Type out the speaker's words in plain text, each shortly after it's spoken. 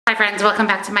Hi friends, welcome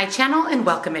back to my channel and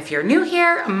welcome if you're new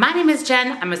here. My name is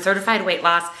Jen. I'm a certified weight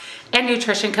loss and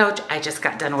nutrition coach. I just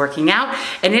got done working out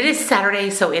and it is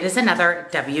Saturday, so it is another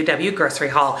WW grocery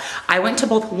haul. I went to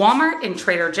both Walmart and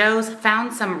Trader Joe's,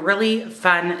 found some really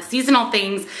fun seasonal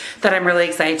things that I'm really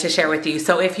excited to share with you.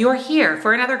 So if you're here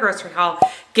for another grocery haul,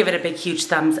 give it a big, huge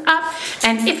thumbs up.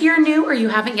 And if you're new or you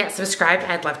haven't yet subscribed,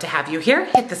 I'd love to have you here.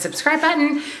 Hit the subscribe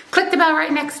button, click the bell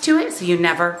right next to it so you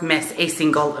never miss a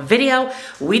single video.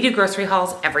 We do grocery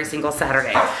hauls every single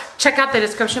Saturday. Check out the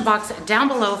description box down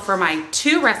below for my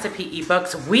 2 recipe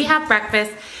ebooks. We have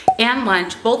breakfast and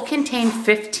lunch. Both contain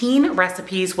 15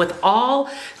 recipes with all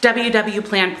WW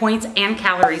plan points and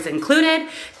calories included.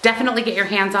 Definitely get your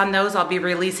hands on those. I'll be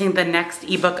releasing the next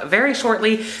ebook very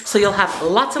shortly, so you'll have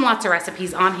lots and lots of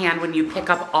recipes on hand when you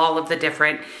pick up all of the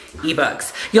different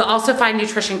ebooks. You'll also find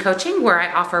nutrition coaching where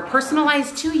I offer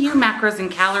personalized to you macros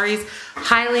and calories.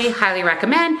 Highly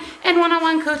recommend. And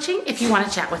one-on-one coaching if you want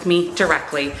to chat with me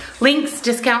directly. Links,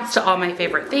 discounts to all my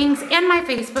favorite things and my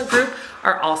Facebook group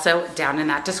are also down in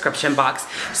that description box.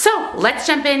 So let's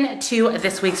jump into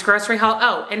this week's grocery haul.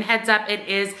 Oh, and heads up, it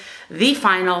is the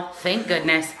final, thank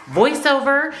goodness,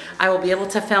 voiceover. I will be able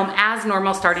to film as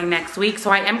normal starting next week. So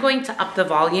I am going to up the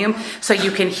volume so you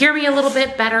can hear me a little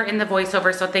bit better in the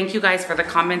voiceover. So thank you guys for the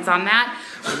comments on that.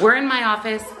 We're in my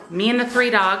office, me and the 3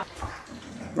 dogs,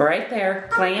 right there,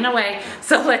 playing away.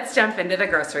 So let's jump into the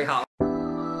grocery haul.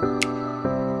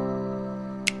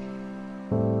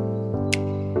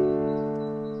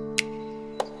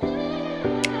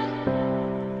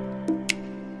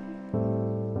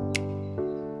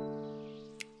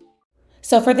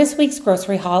 So for this week's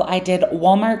grocery haul, I did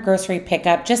Walmart grocery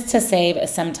pickup just to save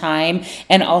some time,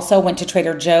 and also went to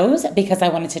Trader Joe's because I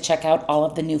wanted to check out all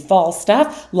of the new fall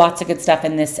stuff. Lots of good stuff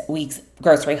in this week's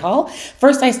grocery haul.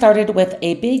 First, I started with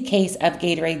a big case of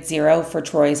Gatorade Zero for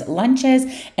Troy's lunches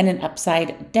and an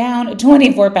upside down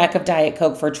 24-pack of Diet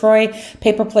Coke for Troy.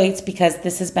 Paper plates because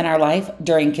this has been our life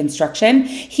during construction.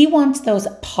 He wants those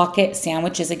pocket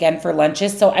sandwiches again for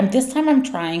lunches. So this time I'm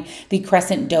trying the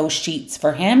crescent dough sheets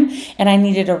for him. And I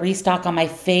needed a restock on my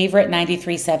favorite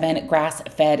 93.7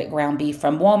 grass-fed ground beef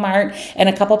from Walmart and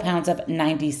a couple pounds of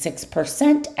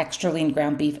 96% extra lean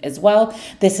ground beef as well.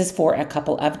 This is for a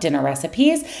couple of dinner recipes.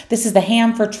 This is the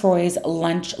ham for Troy's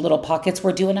lunch little pockets.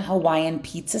 We're doing a Hawaiian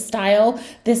pizza style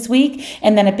this week.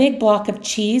 And then a big block of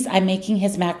cheese. I'm making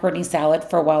his macaroni salad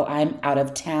for while I'm out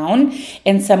of town.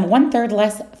 And some 1/3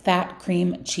 less fat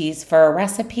cream cheese for a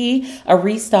recipe. A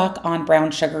restock on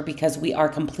brown sugar because we are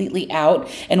completely out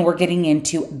and we're getting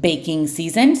into baking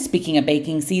season. Speaking of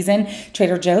baking season,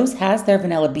 Trader Joe's has their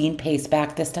vanilla bean paste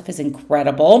back. This stuff is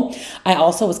incredible. I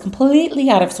also was completely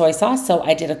out of soy sauce, so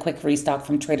I did a quick restock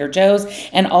from Trader Joe's.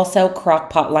 And also crock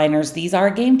pot liners. These are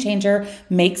a game changer.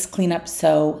 Makes cleanup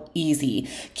so easy.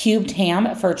 Cubed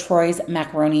ham for Troy's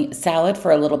macaroni salad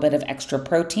for a little bit of extra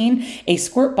protein. A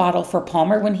squirt bottle for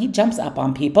Palmer when he jumps up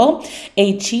on people.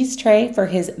 A cheese tray for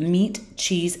his meat,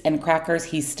 cheese, and crackers.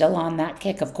 He's still on that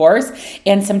kick, of course.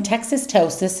 And some Texas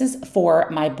toast. This is for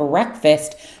my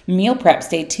breakfast meal prep.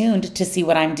 Stay tuned to see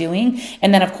what I'm doing.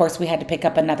 And then, of course, we had to pick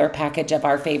up another package of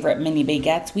our favorite mini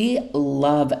baguettes. We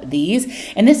love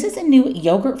these. And this is a new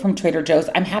yogurt from Trader Joe's.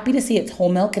 I'm happy to see it's whole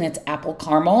milk and it's apple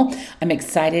caramel. I'm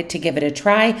excited to give it a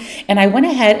try. And I went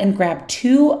ahead and grabbed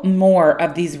 2 more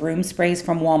of these room sprays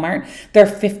from Walmart. They're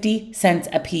 50 cents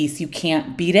a piece. You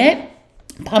can't beat it.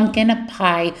 Pumpkin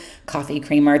pie coffee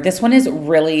creamer. This one is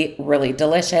really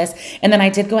delicious. And then I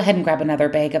did go ahead and grab another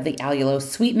bag of the allulose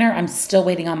sweetener. I'm still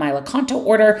waiting on my LAKANTO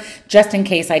order just in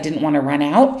case I didn't want to run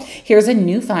out. Here's a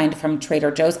new find from Trader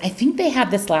Joe's. I think they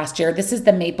had this last year. This is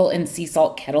the maple and sea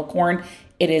salt kettle corn.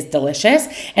 It is delicious.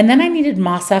 And then I needed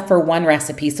masa for 1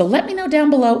 recipe. So let me know down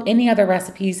below any other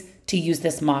recipes to use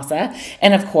this masa.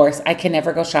 And of course, I can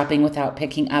never go shopping without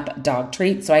picking up dog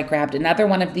treats. So I grabbed another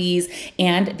one of these,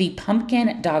 and the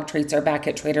pumpkin dog treats are back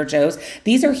at Trader Joe's.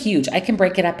 These are huge. I can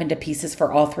break it up into pieces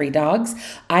for all 3 dogs.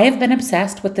 I have been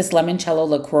obsessed with this limoncello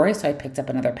LaCroix, so I picked up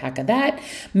another pack of that.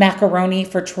 Macaroni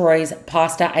for Troy's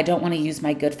pasta. I don't want to use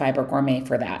my Good Fiber Gourmet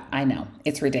for that. I know,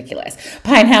 it's ridiculous.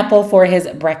 Pineapple for his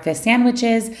breakfast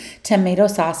sandwiches. Tomato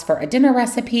sauce for a dinner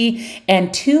recipe.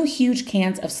 And 2 huge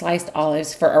cans of sliced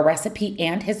olives for a recipe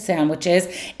and his sandwiches.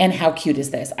 And how cute is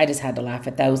this? I just had to laugh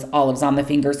at those olives on the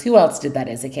fingers. Who else did that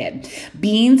as a kid?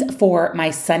 Beans for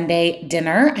my Sunday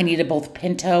dinner. I needed both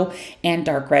pinto and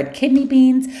dark red kidney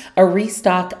beans. A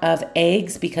restock of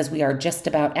eggs because we are just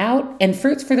about out. And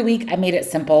fruits for the week, I made it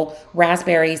simple.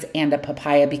 Raspberries and a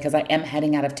papaya because I am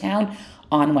heading out of town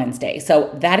on Wednesday. So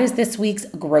that is this week's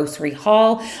grocery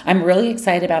haul. I'm really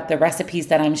excited about the recipes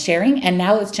that I'm sharing. And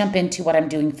now let's jump into what I'm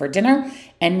doing for dinner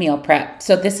and meal prep.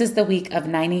 So this is the week of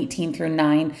 9/18 through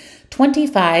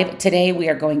 9/25. Today we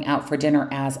are going out for dinner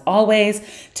as always.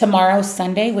 Tomorrow,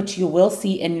 Sunday, which you will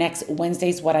see in next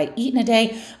Wednesday's What I Eat in a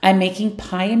Day, I'm making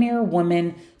Pioneer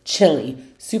Woman chili.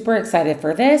 Super excited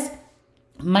for this.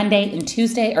 Monday and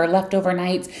Tuesday are leftover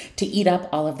nights to eat up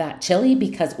all of that chili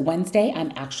because Wednesday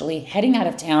I'm actually heading out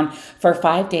of town for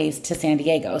 5 days to San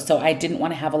Diego. So I didn't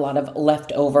want to have a lot of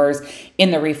leftovers in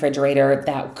the refrigerator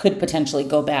that could potentially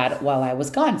go bad while I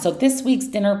was gone. So this week's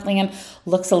dinner plan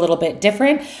looks a little bit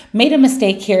different. Made a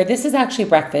mistake here. This is actually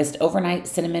breakfast, overnight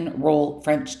cinnamon roll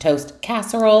French toast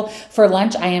casserole. For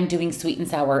lunch, I am doing sweet and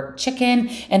sour chicken.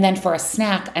 And then for a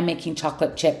snack, I'm making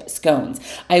chocolate chip scones.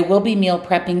 I will be meal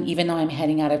prepping even though I'm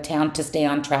heading out of town to stay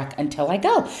on track until I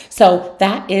go. So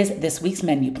that is this week's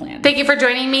menu plan. Thank you for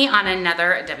joining me on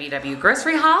another WW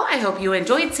Grocery Haul. I hope you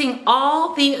enjoyed seeing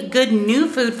all the good new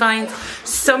food finds.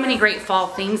 So many great fall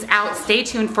things out. Stay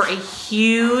tuned for a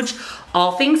huge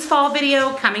all things fall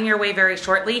video coming your way very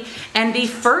shortly, and the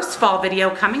first fall video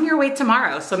coming your way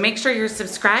tomorrow. So make sure you're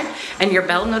subscribed and your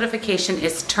bell notification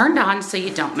is turned on so you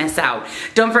don't miss out.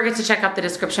 Don't forget to check out the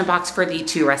description box for the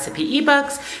 2 recipe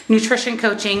ebooks, nutrition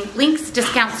coaching, links,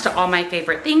 discounts to all my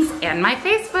favorite things, and my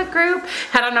Facebook group.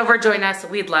 Head on over, join us.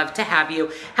 We'd love to have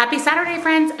you. Happy Saturday,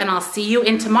 friends, and I'll see you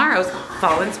in tomorrow's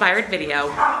fall inspired video.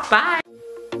 Bye.